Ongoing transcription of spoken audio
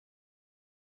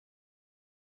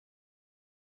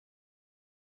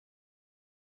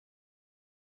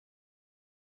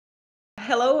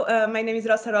Hello, my name is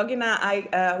Rosa Rogina.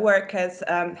 I work as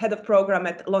head of program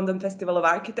at London Festival of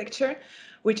Architecture,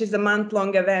 which is a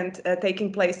month-long event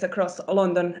taking place across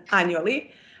London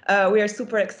annually. We are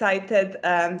super excited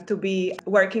to be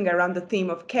working around the theme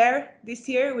of care this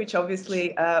year, which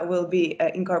obviously will be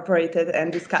incorporated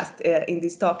and discussed in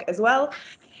this talk as well.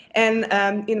 And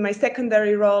in my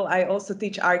secondary role, I also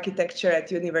teach architecture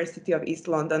at University of East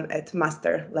London at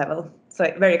master level. So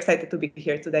very excited to be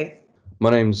here today. My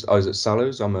name's Izaak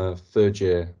Sallows. I'm a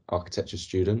third-year architecture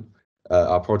student.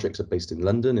 Our projects are based in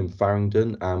London, in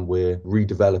Farringdon, and we're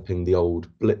redeveloping the old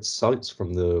Blitz sites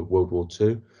from the World War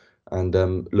II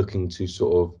and looking to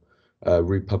sort of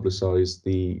republicise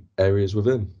the areas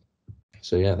within.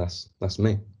 So yeah, that's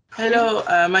me. Hello,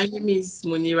 my name is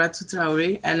Mouniratou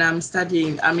Traore, and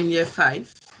I'm in year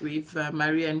 5 with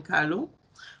Maria and Carlo.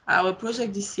 Our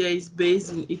project this year is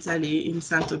based in Italy, in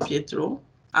Santo Pietro.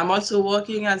 I'm also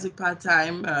working as a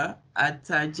part-time at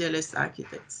GLS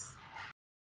Architects.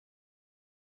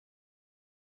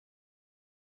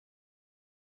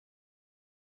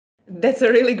 That's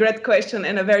a really great question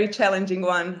and a very challenging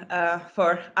one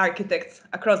for architects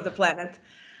across the planet.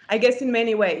 I guess in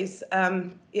many ways,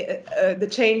 the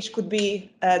change could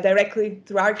be directly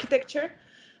through architecture.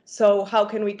 So how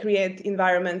can we create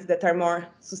environments that are more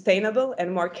sustainable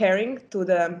and more caring to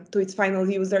its final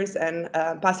users and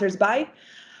passers-by?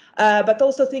 But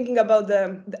also thinking about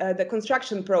the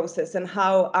construction process and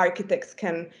how architects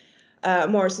can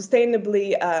more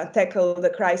sustainably tackle the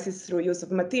crisis through use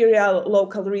of material,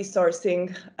 local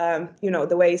resourcing,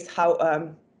 the ways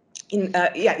how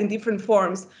in different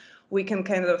forms we can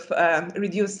kind of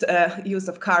reduce use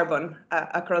of carbon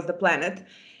across the planet.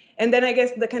 And then I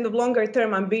guess the kind of longer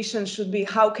term ambition should be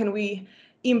how can we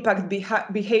impact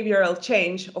behavioral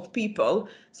change of people.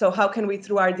 So how can we,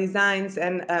 through our designs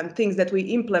and things that we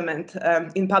implement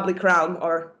in public realm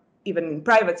or even in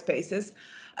private spaces,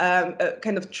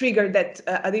 kind of trigger that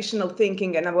additional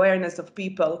thinking and awareness of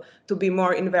people to be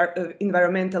more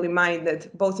environmentally minded,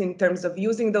 both in terms of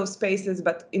using those spaces,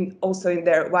 but also in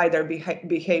their wider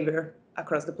behavior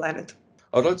across the planet.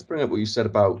 I'd like to bring up what you said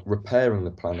about repairing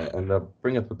the planet and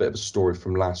bring up a bit of a story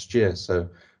from last year. So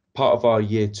part of our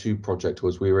year 2 project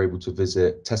was we were able to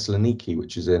visit Thessaloniki,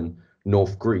 which is in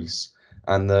North Greece.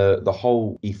 And the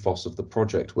whole ethos of the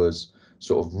project was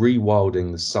sort of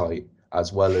rewilding the site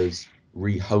as well as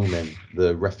rehoming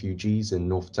the refugees in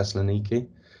North Thessaloniki.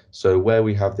 So where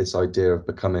we have this idea of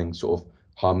becoming sort of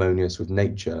harmonious with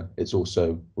nature, it's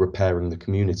also repairing the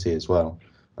community as well.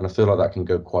 And I feel like that can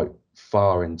go quite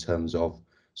far in terms of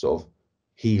sort of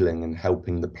healing and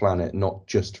helping the planet, not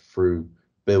just through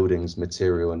buildings,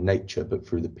 material and nature, but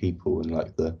through the people and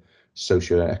like the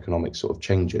socio-economic sort of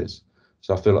changes.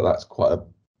 So I feel like that's quite a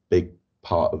big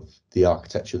part of the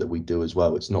architecture that we do as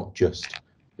well. It's not just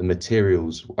the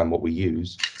materials and what we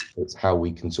use, it's how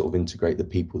we can sort of integrate the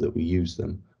people that we use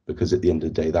them, because at the end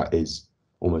of the day, that is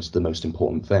almost the most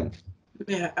important thing.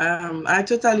 Yeah, I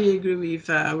totally agree with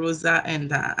Rosa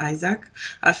and Izaak.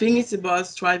 I think it's about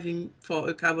striving for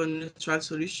a carbon neutral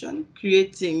solution,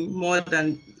 creating more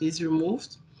than is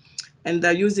removed, and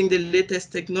using the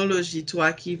latest technology to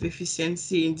achieve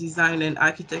efficiency in design and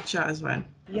architecture as well.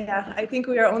 Yeah, I think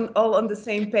we are all on the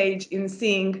same page in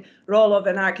seeing role of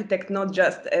an architect not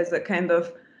just as a kind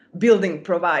of building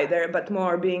provider, but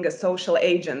more being a social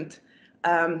agent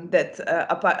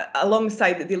that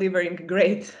alongside delivering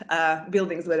great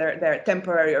buildings, whether they're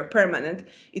temporary or permanent,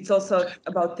 it's also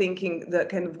about thinking the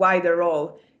kind of wider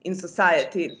role in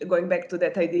society, going back to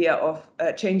that idea of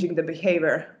changing the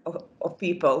behavior of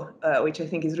people, which I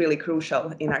think is really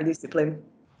crucial in our discipline.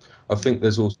 I think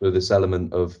there's also this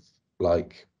element of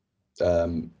like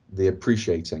the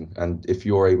appreciating, and if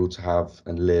you're able to have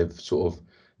and live sort of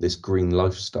this green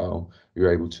lifestyle,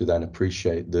 you're able to then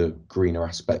appreciate the greener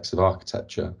aspects of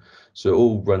architecture. So it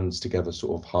all runs together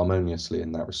sort of harmoniously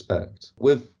in that respect.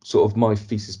 With sort of my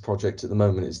thesis project at the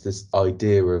moment is this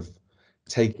idea of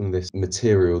taking this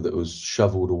material that was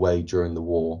shoveled away during the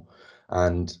war.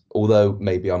 And although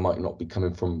maybe I might not be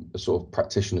coming from a sort of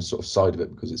practitioner sort of side of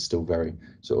it, because it's still very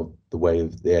sort of the way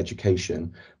of the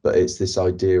education, but it's this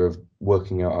idea of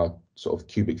working out our sort of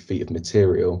cubic feet of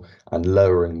material and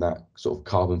lowering that sort of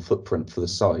carbon footprint for the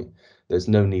site. There's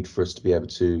no need for us to be able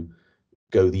to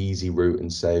go the easy route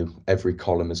and say every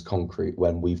column is concrete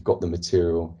when we've got the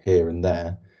material here and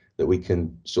there that we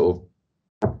can sort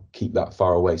of keep that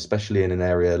far away, especially in an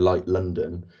area like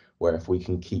London, where if we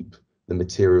can keep the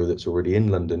material that's already in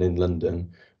London,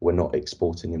 we're not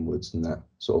exporting inwards, and that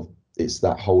sort of, it's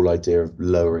that whole idea of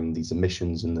lowering these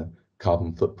emissions and the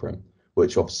carbon footprint,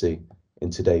 which obviously in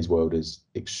today's world is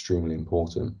extremely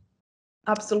important.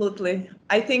 Absolutely.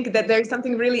 I think that there is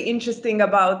something really interesting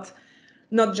about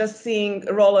not just seeing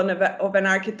a role of an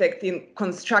architect in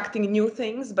constructing new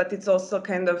things, but it's also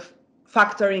kind of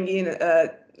factoring in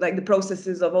like the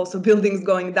processes of also buildings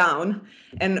going down,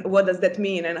 and what does that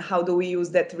mean, and how do we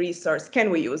use that resource? Can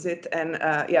we use it, and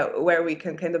yeah, where we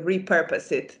can kind of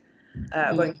repurpose it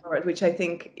going forward, which I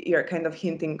think you're kind of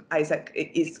hinting, Izaak,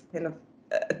 is kind of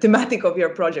a thematic of your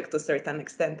project to a certain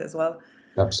extent as well.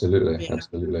 Absolutely, Yeah.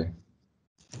 absolutely.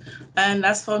 And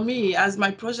as for me, as my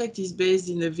project is based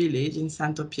in a village in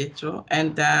Santo Pietro,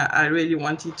 and I really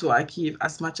wanted to achieve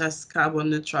as much as carbon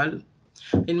neutral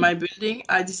in my building,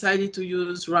 I decided to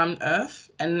use rammed earth,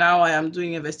 and now I am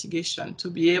doing investigation to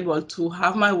be able to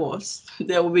have my walls.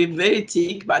 They will be very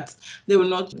thick, but they will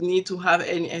not need to have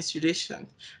any insulation.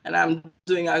 And I'm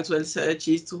doing as well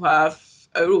searches to have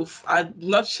a roof. I'm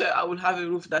not sure I will have a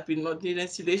roof that will not need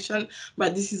insulation,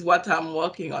 but this is what I'm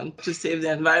working on to save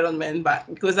the environment. But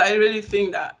because I really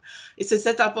think that it's a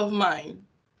setup of mine,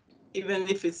 even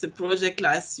if it's a project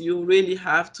class, you really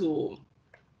have to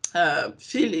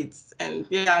feel it. And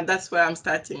yeah, that's where I'm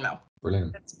starting now.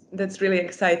 Brilliant. That's really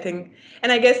exciting.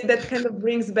 And I guess that kind of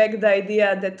brings back the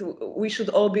idea that we should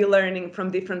all be learning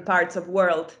from different parts of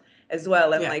world as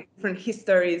well, and Yeah. like different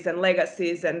histories and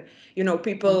legacies. And, you know,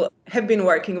 people have been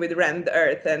working with rammed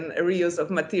earth and reuse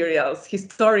of materials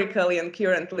historically and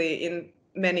currently in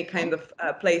many kind of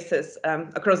places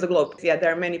across the globe. Yeah,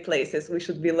 there are many places we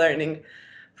should be learning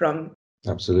from.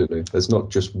 Absolutely. There's not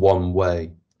just one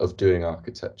way of doing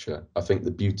architecture. I think the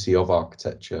beauty of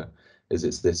architecture is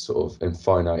it's this sort of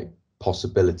infinite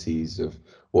possibilities of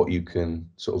what you can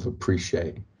sort of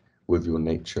appreciate with your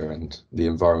nature and the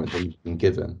environment that you've been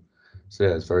given. So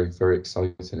yeah, it's very, very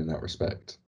exciting in that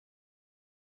respect.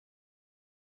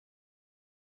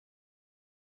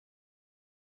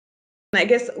 I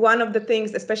guess one of the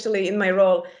things, especially in my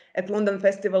role at London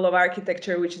Festival of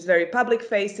Architecture, which is very public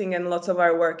facing, and lots of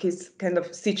our work is kind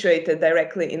of situated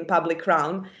directly in public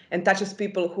realm and touches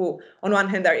people who, on one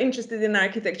hand, are interested in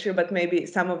architecture, but maybe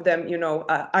some of them, you know,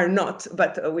 are not.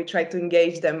 But we try to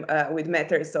engage them with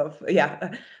matters of,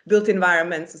 built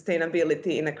environment,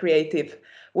 sustainability in a creative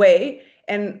way.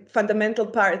 And fundamental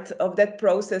part of that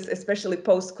process, especially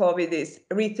post-COVID, is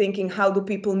rethinking how do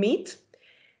people meet,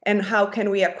 and how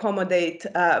can we accommodate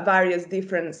various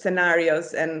different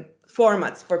scenarios and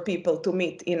formats for people to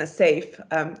meet in a safe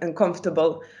and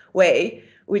comfortable way,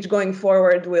 which going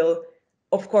forward will,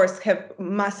 of course, have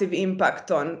massive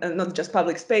impact on not just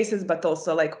public spaces, but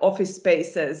also like office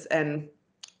spaces and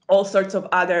all sorts of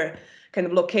other kind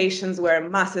of locations where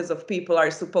masses of people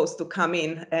are supposed to come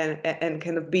in and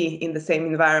kind of be in the same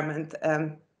environment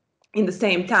in the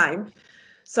same time.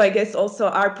 So I guess also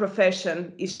our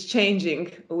profession is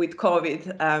changing with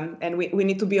COVID, and we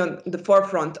need to be on the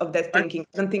forefront of that thinking.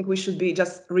 I don't think we should be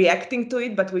just reacting to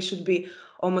it, but we should be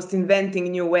almost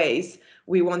inventing new ways.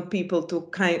 We want people to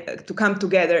come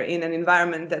together in an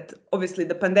environment that obviously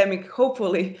the pandemic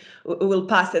hopefully will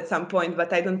pass at some point,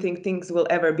 but I don't think things will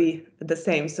ever be the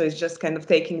same. So it's just kind of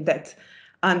taking that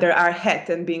under our hat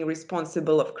and being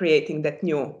responsible of creating that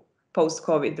new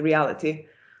post-COVID reality.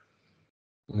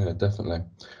 Yeah, definitely.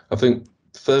 I think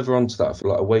further on to that,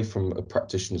 like away from a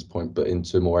practitioner's point, but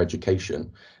into more education,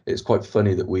 it's quite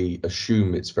funny that we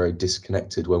assume it's very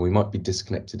disconnected when we might be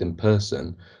disconnected in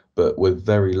person, but we're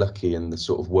very lucky in the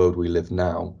sort of world we live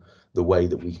now, the way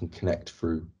that we can connect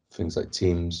through things like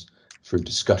Teams, through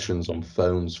discussions on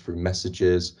phones, through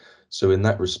messages. So in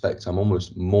that respect, I'm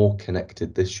almost more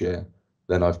connected this year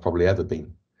than I've probably ever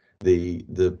been. The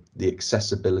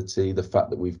accessibility, the fact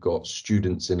that we've got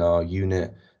students in our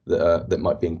unit that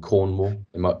might be in Cornwall,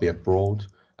 it might be abroad,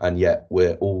 and yet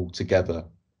we're all together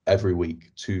every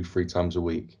week, 2-3 times a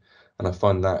week. And I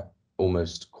find that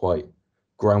almost quite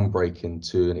groundbreaking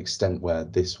to an extent where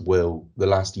the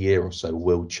last year or so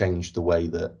will change the way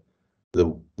that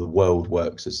the world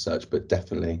works as such, but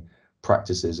definitely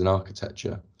practices in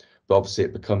architecture. But obviously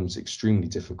it becomes extremely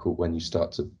difficult when you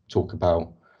start to talk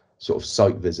about sort of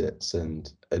site visits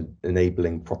and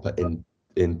enabling proper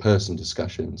in-person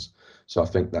discussions. So I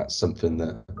think that's something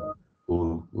that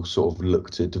we'll sort of look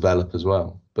to develop as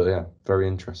well. But yeah, very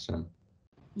interesting.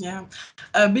 Yeah,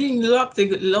 being locked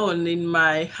alone in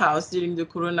my house during the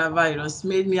coronavirus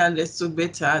made me understand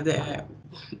better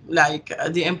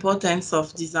the importance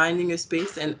of designing a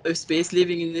space and a space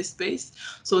living in a space.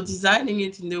 So designing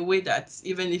it in a way that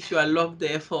even if you are locked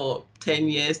there for 10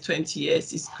 years, 20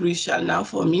 years is crucial now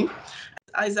for me.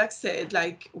 Izaak said,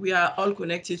 like, we are all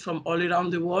connected from all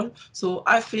around the world. So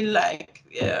I feel like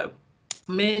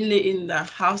mainly in the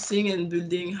housing and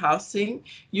building housing,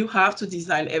 you have to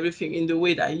design everything in the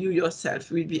way that you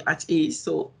yourself will be at ease.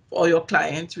 So or your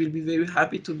client will be very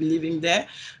happy to be living there,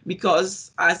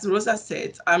 because as Rosa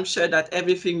said, I'm sure that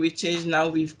everything will change now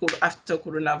with after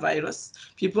coronavirus.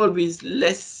 People will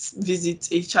less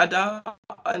visit each other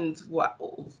and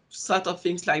sort of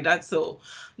things like that. So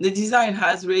the design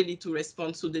has really to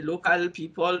respond to the local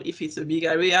people, if it's a big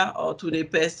area, or to the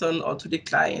person or to the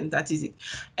client. That is it.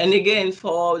 And again,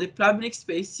 for the public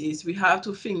spaces, we have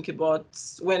to think about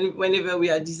whenever we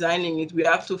are designing it, we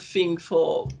have to think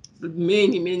for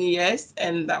many years,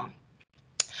 and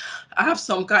have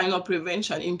some kind of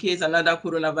prevention in case another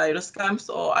coronavirus comes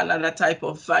or another type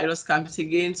of virus comes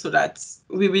again, so that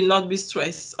we will not be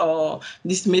stressed, or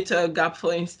this metal gap,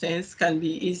 for instance, can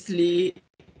be easily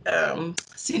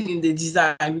seen in the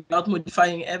design without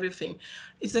modifying everything.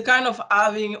 It's a kind of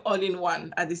having all in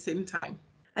one at the same time.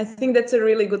 I think that's a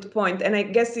really good point. And I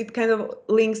guess it kind of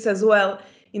links as well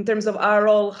in terms of our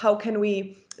role. How can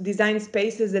we design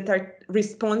spaces that are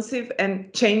responsive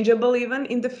and changeable even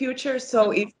in the future? So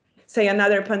if, say,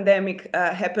 another pandemic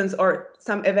happens, or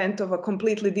some event of a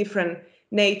completely different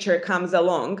nature comes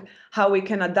along, how we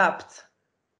can adapt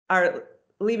our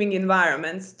living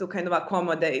environments to kind of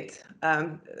accommodate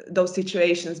those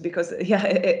situations. Because, yeah,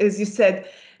 as you said,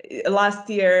 last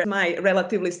year, my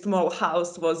relatively small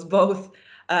house was both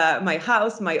my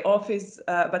house, my office,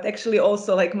 but actually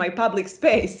also like my public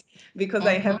space, because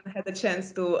I haven't had a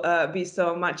chance to be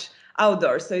so much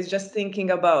outdoors. So it's just thinking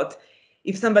about,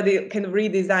 if somebody kind of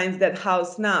redesigns that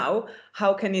house now,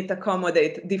 how can it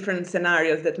accommodate different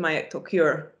scenarios that might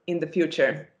occur in the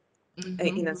future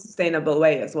in a sustainable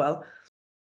way as well.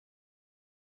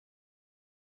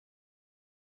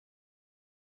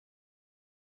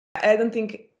 I don't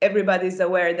think everybody's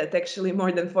aware that actually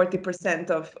more than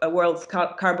 40% of a world's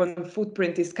carbon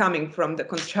footprint is coming from the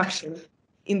construction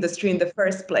industry in the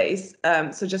first place.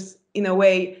 So just in a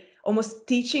way, almost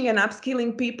teaching and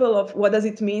upskilling people of what does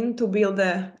it mean to build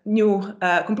a new,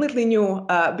 completely new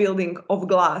building of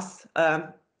glass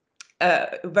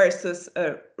versus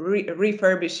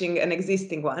refurbishing an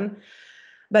existing one.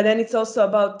 But then it's also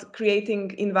about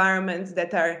creating environments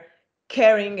that are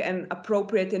caring and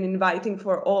appropriate and inviting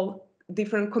for all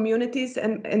different communities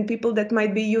and people that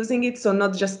might be using it. So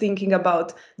not just thinking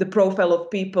about the profile of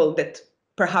people that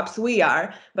perhaps we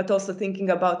are, but also thinking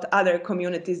about other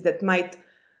communities that might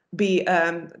be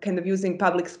kind of using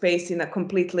public space in a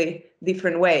completely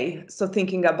different way. So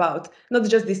thinking about not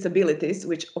just disabilities,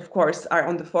 which of course are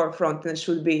on the forefront and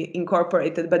should be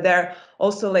incorporated, but there are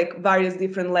also like various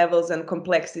different levels and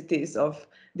complexities of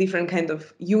different kind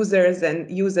of users and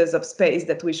users of space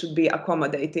that we should be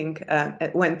accommodating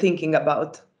when thinking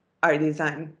about our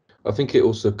design. I think it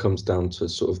also comes down to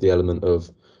sort of the element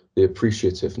of the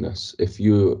appreciativeness. If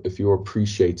you're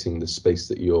appreciating the space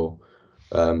that you're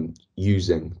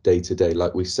using day to day,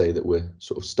 like we say that we're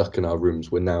sort of stuck in our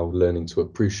rooms, we're now learning to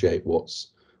appreciate what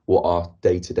our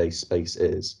day-to-day space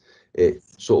is. It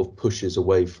sort of pushes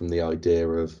away from the idea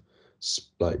of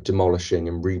like demolishing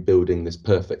and rebuilding this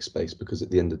perfect space, because at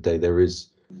the end of the day there is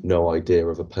no idea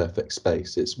of a perfect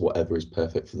space. It's whatever is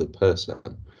perfect for the person.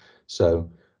 So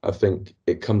I think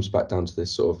it comes back down to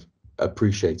this sort of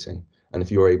appreciating, and if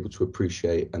you're able to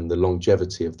appreciate, and the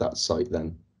longevity of that site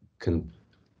then can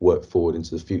work forward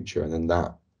into the future, and then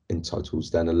that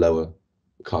entitles then a lower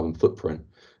carbon footprint.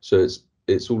 So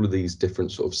it's all of these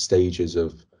different sort of stages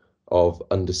of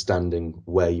understanding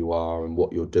where you are and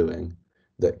what you're doing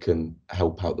that can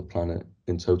help out the planet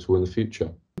in total in the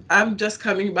future. I'm just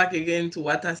coming back again to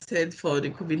what I said for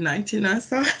the COVID-19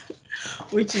 answer,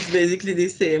 which is basically the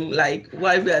same. Like,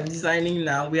 while we are designing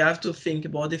now, we have to think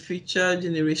about the future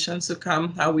generations to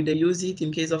come. How will they use it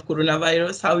in case of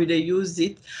coronavirus? How will they use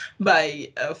it by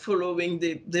following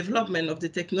the development of the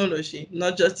technology?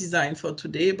 Not just design for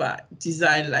today, but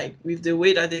design like with the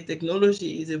way that the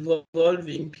technology is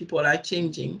evolving, people are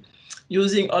changing,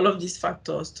 using all of these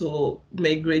factors to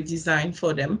make great design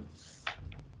for them,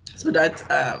 so that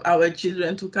our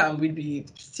children to come will be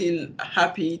still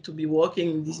happy to be working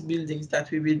in these buildings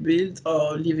that we will build,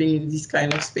 or living in these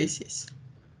kind of spaces.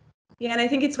 Yeah, and I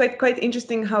think it's quite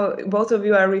interesting how both of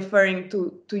you are referring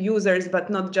to users, but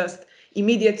not just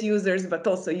immediate users, but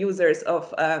also users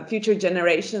of future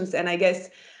generations. And I guess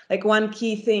like one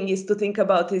key thing is to think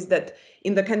about is that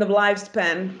in the kind of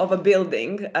lifespan of a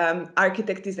building,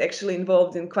 architect is actually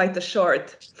involved in quite a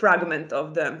short fragment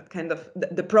of the kind of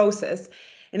the process.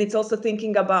 And it's also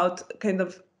thinking about kind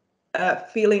of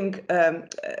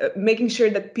making sure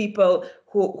that people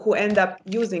who end up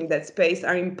using that space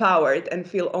are empowered and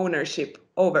feel ownership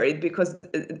over it, because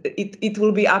it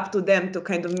will be up to them to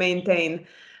kind of maintain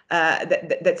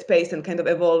that space and kind of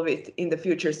evolve it in the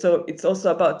future. So it's also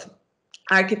about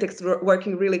architects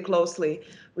working really closely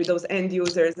with those end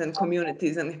users and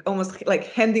communities, and almost like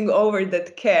handing over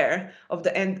that care of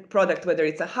the end product, whether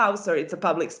it's a house or it's a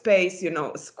public space,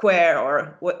 a square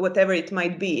or whatever it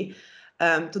might be,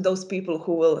 to those people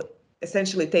who will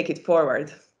essentially take it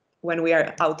forward when we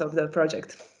are out of the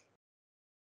project.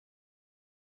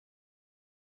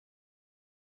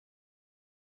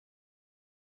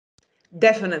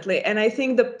 Definitely, and I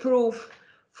think the proof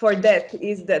for that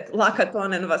is that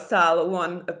Lacaton and Vassal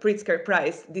won a Pritzker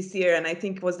Prize this year, and I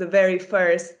think it was the very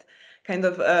first kind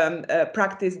of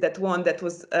practice that won. That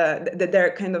was that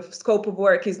their kind of scope of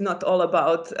work is not all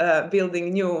about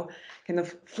building new kind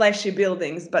of flashy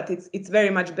buildings, but it's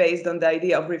very much based on the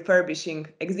idea of refurbishing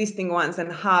existing ones,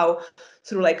 and how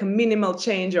through like a minimal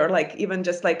change, or like even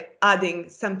just like adding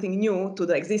something new to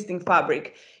the existing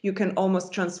fabric, you can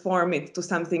almost transform it to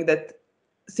something that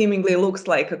seemingly looks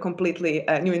like a completely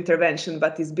new intervention,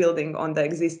 but is building on the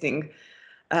existing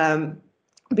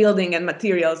building and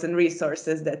materials and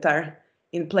resources that are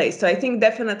in place. So I think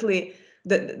definitely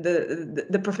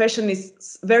the profession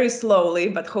is very slowly,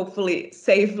 but hopefully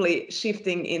safely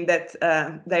shifting in that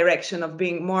direction of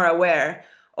being more aware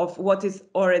of what is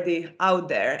already out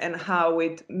there, and how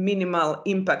with minimal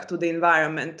impact to the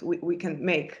environment, we can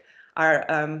make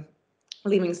our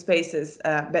living spaces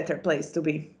a better place to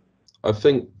be. I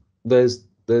think there's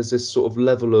this sort of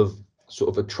level of sort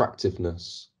of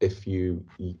attractiveness if you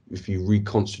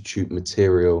reconstitute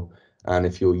material, and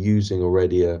if you're using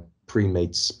already a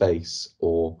pre-made space,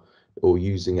 or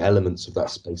using elements of that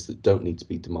space that don't need to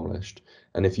be demolished,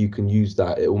 and if you can use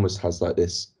that, it almost has like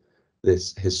this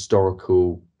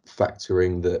historical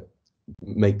factoring that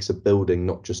makes a building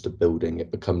not just a building, it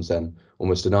becomes then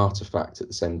almost an artifact at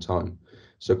the same time.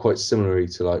 So quite similarly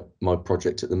to like my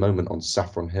project at the moment on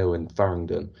Saffron Hill in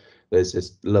Farringdon, there's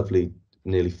this lovely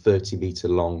nearly 30-meter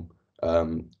long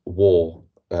wall,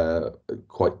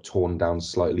 quite torn down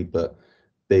slightly, but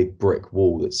big brick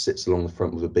wall that sits along the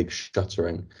front with a big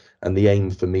shuttering. And the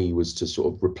aim for me was to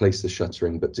sort of replace the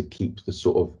shuttering, but to keep the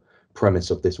sort of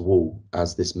premise of this wall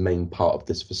as this main part of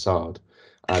this facade,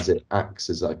 as it acts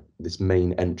as like this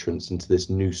main entrance into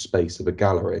this new space of a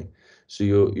gallery. So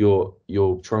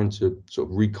you're trying to sort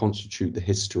of reconstitute the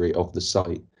history of the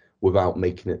site without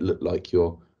making it look like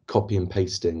you're copy and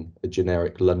pasting a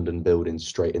generic London building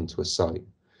straight into a site.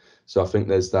 So I think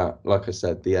there's that, like I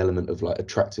said, the element of like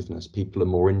attractiveness. People are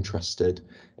more interested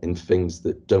in things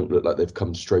that don't look like they've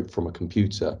come straight from a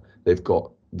computer. They've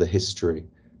got the history,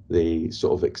 the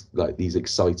sort of like these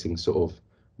exciting sort of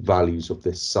values of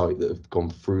this site that have gone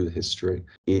through the history.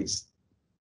 It's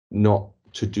not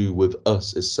to do with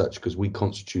us as such, because we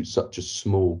constitute such a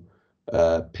small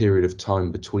period of time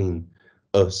between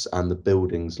us and the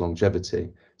building's longevity.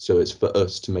 So it's for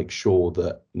us to make sure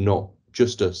that not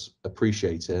just us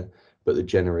appreciate it, but the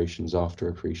generations after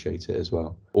appreciate it as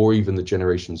well, or even the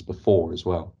generations before as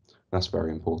well. That's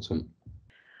very important.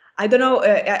 I don't know,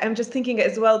 I'm just thinking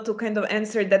as well to kind of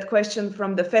answer that question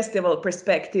from the festival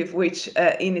perspective, which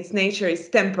in its nature is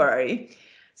temporary.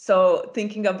 So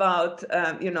thinking about,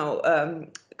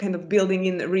 kind of building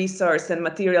in resource and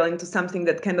material into something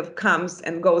that kind of comes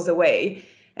and goes away,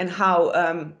 and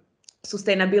how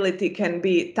sustainability can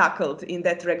be tackled in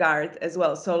that regard as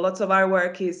well. So lots of our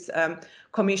work is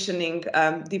commissioning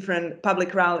different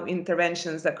public realm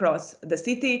interventions across the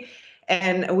city.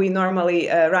 And we normally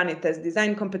run it as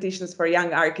design competitions for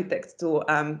young architects to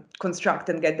construct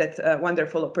and get that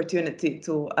wonderful opportunity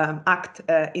to act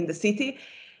in the city.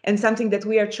 And something that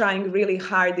we are trying really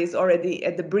hard is already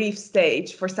at the brief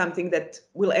stage for something that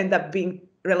will end up being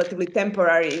relatively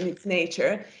temporary in its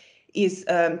nature, is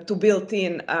to build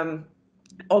in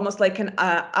almost like an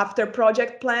after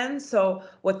project plan. So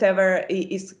whatever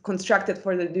is constructed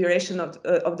for the duration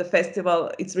of the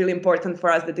festival, it's really important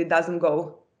for us that it doesn't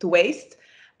go to waste,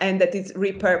 and that it's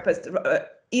repurposed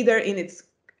either in its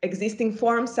existing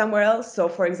form somewhere else. So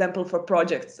for example, for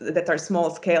projects that are small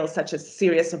scale, such as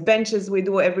series of benches we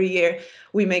do every year,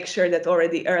 we make sure that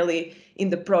already early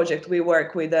in the project we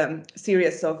work with a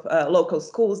series of local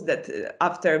schools that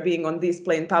after being on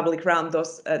display in public round,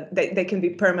 they can be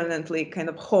permanently kind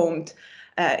of homed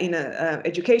in an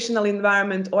educational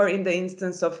environment, or in the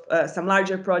instance of some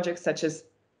larger projects such as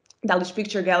Dulwich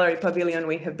Picture Gallery Pavilion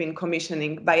we have been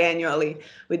commissioning biannually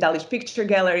with Dulwich Picture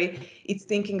Gallery. It's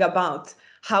thinking about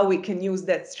how we can use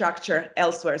that structure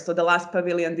elsewhere. So the last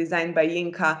pavilion designed by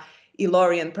Yinka,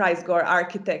 Ilori and Price Gore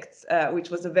architects,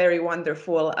 which was a very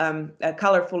wonderful,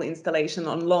 colorful installation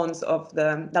on lawns of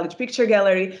the Dulwich Picture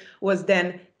Gallery, was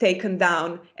then taken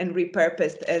down and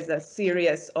repurposed as a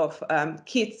series of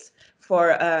kits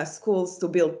for schools to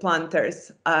build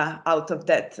planters out of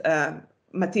that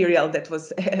material that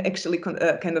was actually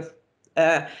kind of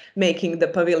making the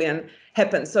pavilion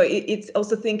happen. So it's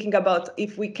also thinking about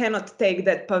if we cannot take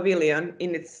that pavilion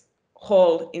in its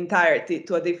whole entirety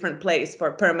to a different place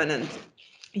for permanent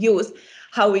use,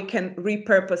 how we can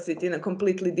repurpose it in a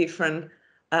completely different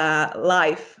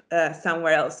life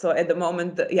somewhere else. So at the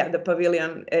moment, the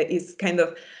pavilion is kind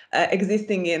of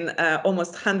existing in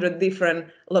almost 100 different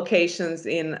locations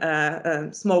in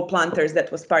small planters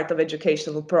that was part of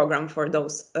educational program for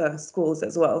those schools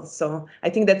as well. So I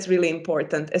think that's really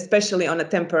important, especially on a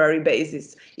temporary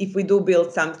basis. If we do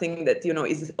build something that, you know,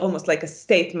 is almost like a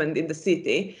statement in the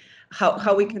city,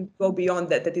 how we can go beyond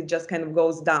that it just kind of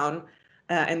goes down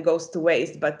and goes to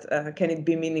waste, but can it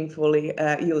be meaningfully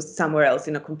used somewhere else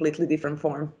in a completely different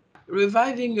form?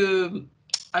 Reviving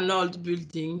an old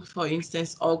building, for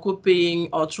instance, or copying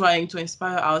or trying to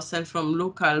inspire ourselves from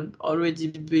local already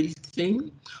built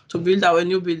thing to build our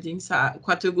new buildings are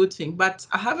quite a good thing. But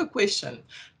I have a question.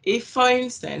 If, for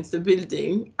instance, the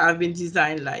building have been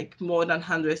designed like more than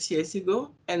 100 years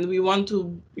ago, and we want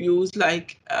to use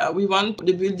we want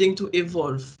the building to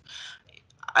evolve,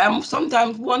 I'm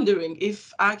sometimes wondering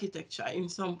if architecture in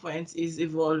some points is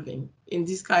evolving in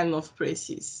this kind of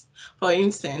places. For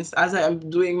instance, as I am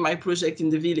doing my project in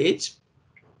the village,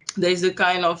 there is a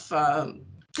kind of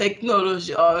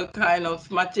technology or a kind of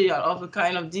material of a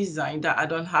kind of design that I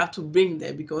don't have to bring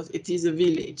there because it is a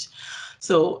village.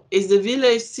 So is the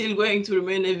village still going to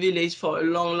remain a village for a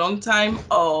long, long time,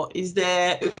 or is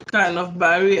there a kind of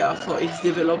barrier for its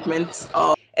development?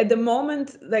 At the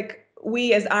moment, like,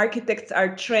 we as architects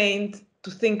are trained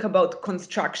to think about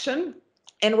construction,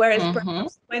 and whereas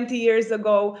perhaps 20 years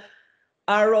ago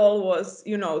our role was,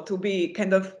 you know, to be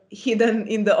kind of hidden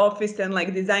in the office and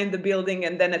like design the building,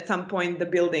 and then at some point the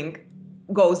building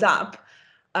goes up.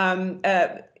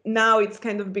 Now it's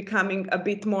kind of becoming a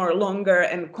bit more longer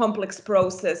and complex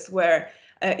process where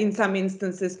in some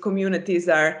instances communities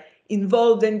are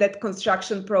involved in that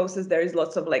construction process. There is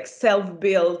lots of like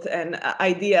self-built and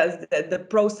ideas that the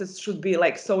process should be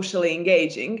like socially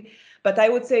engaging. But I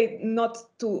would say not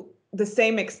to the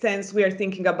same extent we are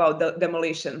thinking about the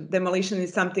demolition. Demolition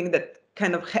is something that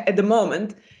kind of at the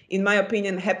moment, in my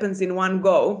opinion, happens in one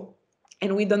go.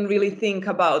 And we don't really think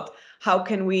about how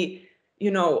can we,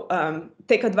 you know,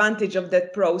 take advantage of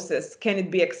that process. Can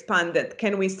it be expanded?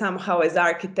 Can we somehow as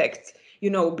architects, you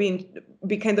know,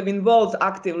 be kind of involved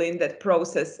actively in that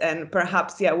process and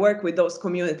perhaps, work with those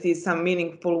communities some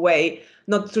meaningful way,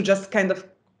 not to just kind of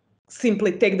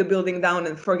simply take the building down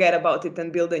and forget about it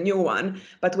and build a new one,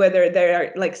 but whether there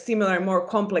are like similar, more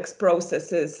complex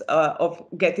processes of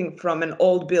getting from an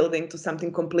old building to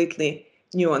something completely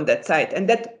new on that site. And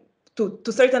that to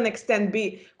a certain extent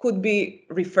could be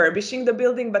refurbishing the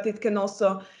building, but it can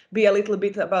also be a little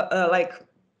bit about like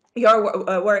your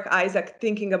work, Izaak,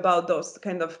 thinking about those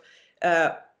kind of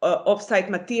off-site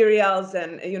materials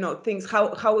and, you know, things,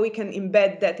 how we can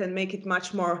embed that and make it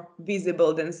much more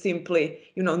visible than simply,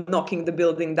 you know, knocking the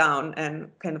building down and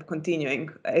kind of continuing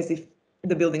as if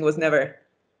the building was never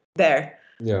there.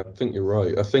 Yeah, I think you're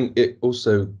right. I think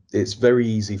it's very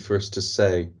easy for us to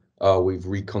say, oh, we've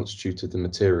reconstituted the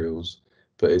materials,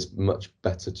 but it's much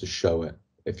better to show it,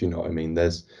 if you know what I mean.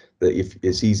 If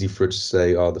it's easy for us to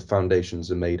say, oh, the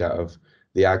foundations are made out of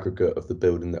the aggregate of the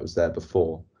building that was there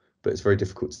before, but it's very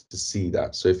difficult to see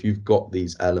that. So if you've got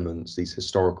these elements, these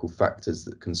historical factors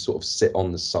that can sort of sit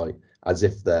on the site as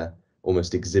if they're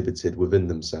almost exhibited within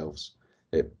themselves,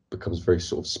 it becomes very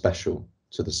sort of special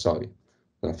to the site.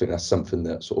 And I think that's something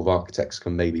that sort of architects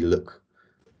can maybe look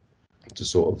to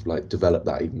sort of like develop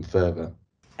that even further.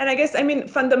 And I guess, I mean,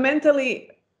 fundamentally,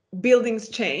 buildings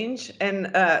change, and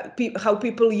how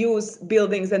people use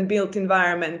buildings and built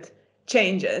environment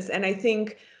changes. And I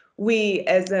think we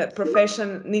as a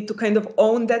profession need to kind of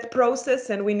own that process,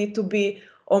 and we need to be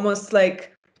almost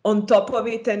like on top of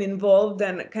it and involved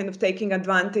and kind of taking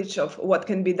advantage of what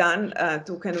can be done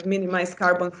to kind of minimize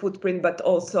carbon footprint, but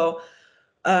also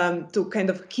to kind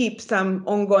of keep some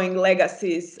ongoing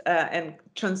legacies and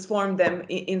transform them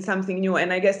in something new.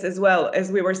 And I guess as well,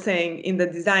 as we were saying, in the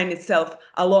design itself,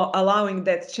 allowing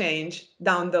that change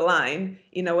down the line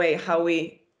in a way how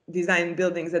we design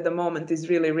buildings at the moment is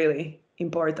really, really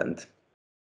important.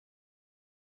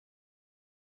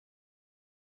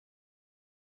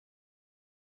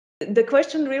 The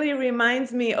question really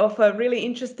reminds me of a really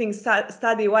interesting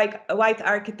study White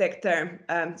Architecture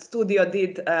studio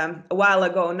did a while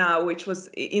ago now, which was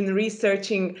in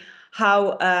researching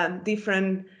how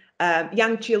different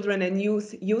young children and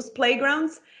youth use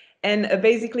playgrounds. And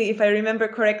basically, if I remember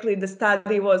correctly, the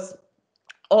study was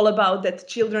all about that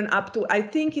children up to, I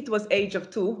think it was age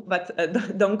of 2, but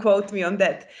don't quote me on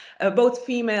that. Both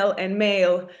female and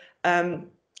male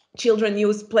children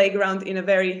use playground in a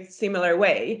very similar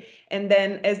way. And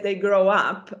then as they grow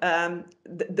up,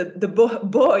 the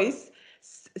boys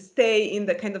stay in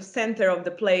the kind of center of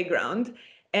the playground,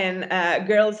 and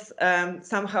girls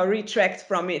somehow retract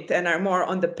from it and are more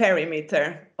on the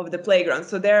perimeter of the playground.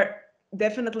 So there are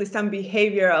definitely some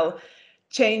behavioral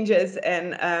changes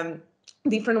and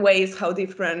different ways how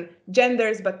different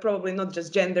genders, but probably not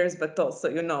just genders, but also,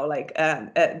 you know, like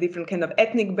different kind of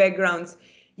ethnic backgrounds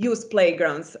use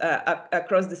playgrounds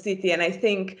across the city. And I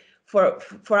think for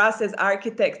us as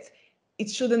architects, it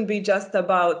shouldn't be just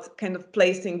about kind of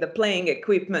placing the playing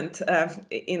equipment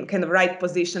in kind of right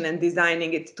position and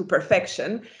designing it to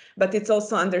perfection, but it's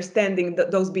also understanding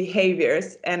those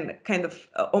behaviors and kind of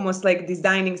almost like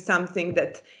designing something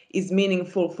that is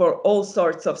meaningful for all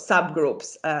sorts of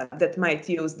subgroups that might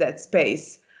use that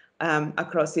space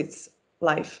across its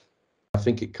life. I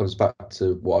think it comes back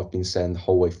to what I've been saying the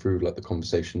whole way through, like the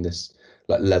conversation, this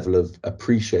like level of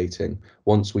appreciating.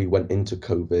 Once we went into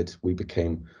COVID, we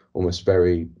became almost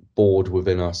very bored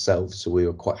within ourselves, so we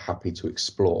were quite happy to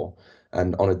explore.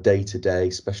 And on a day-to-day,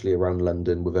 especially around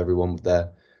London, with everyone with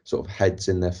their sort of heads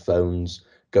in their phones,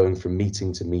 going from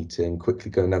meeting to meeting,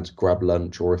 quickly going down to grab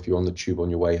lunch, or if you're on the tube on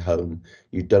your way home,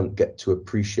 you don't get to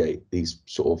appreciate these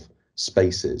sort of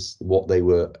spaces, what they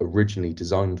were originally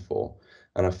designed for.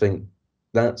 And I think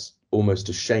that's almost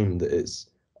a shame that it's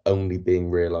only being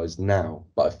realized now.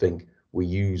 But I think we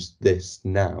use this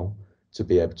now to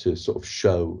be able to sort of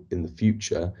show in the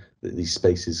future that these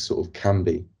spaces sort of can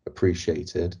be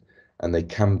appreciated and they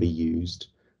can be used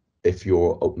if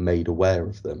you're made aware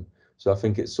of them. So I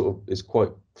think it's sort of, it's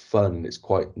quite fun. It's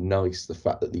quite nice, the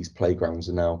fact that these playgrounds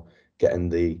are now getting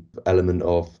the element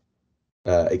of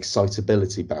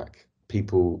excitability back.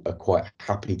 People are quite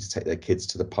happy to take their kids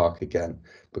to the park again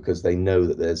because they know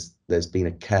that there's been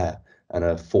a care and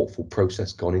a thoughtful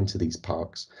process gone into these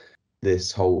parks.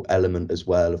 This whole element as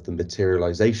well of the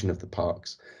materialization of the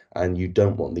parks, and you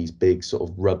don't want these big sort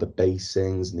of rubber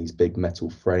basins and these big metal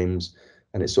frames.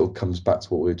 And it sort of comes back to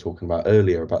what we were talking about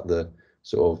earlier about the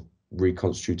sort of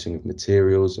reconstituting of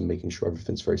materials and making sure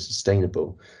everything's very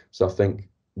sustainable. So I think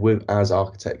as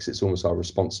architects, it's almost our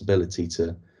responsibility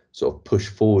to sort of push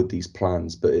forward these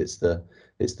plans, but it's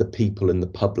the people and the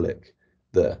public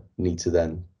that need to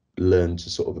then learn to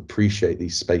sort of appreciate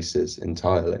these spaces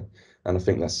entirely. And I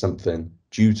think that's something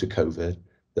due to COVID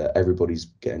that everybody's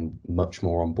getting much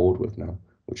more on board with now,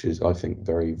 which is, I think,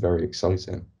 very, very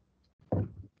exciting.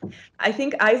 I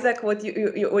think, Izaak, what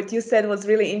you said was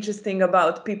really interesting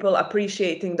about people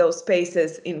appreciating those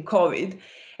spaces in COVID.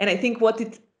 And I think what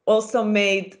it also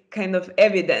made kind of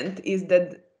evident is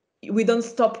that we don't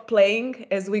stop playing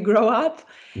as we grow up.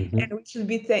 Mm-hmm. And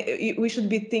we should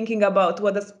be thinking about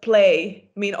what does play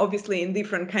mean, obviously in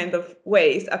different kind of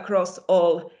ways across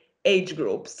all age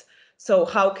groups. So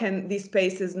how can these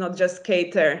spaces not just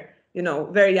cater, you know,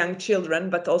 very young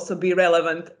children, but also be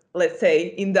relevant, let's say,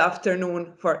 in the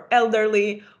afternoon for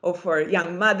elderly or for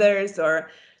young mothers,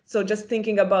 or so just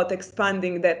thinking about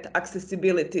expanding that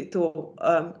accessibility to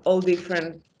all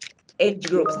different age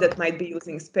groups that might be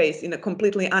using space in a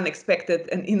completely unexpected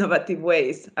and innovative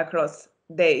ways across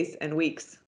days and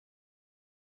weeks.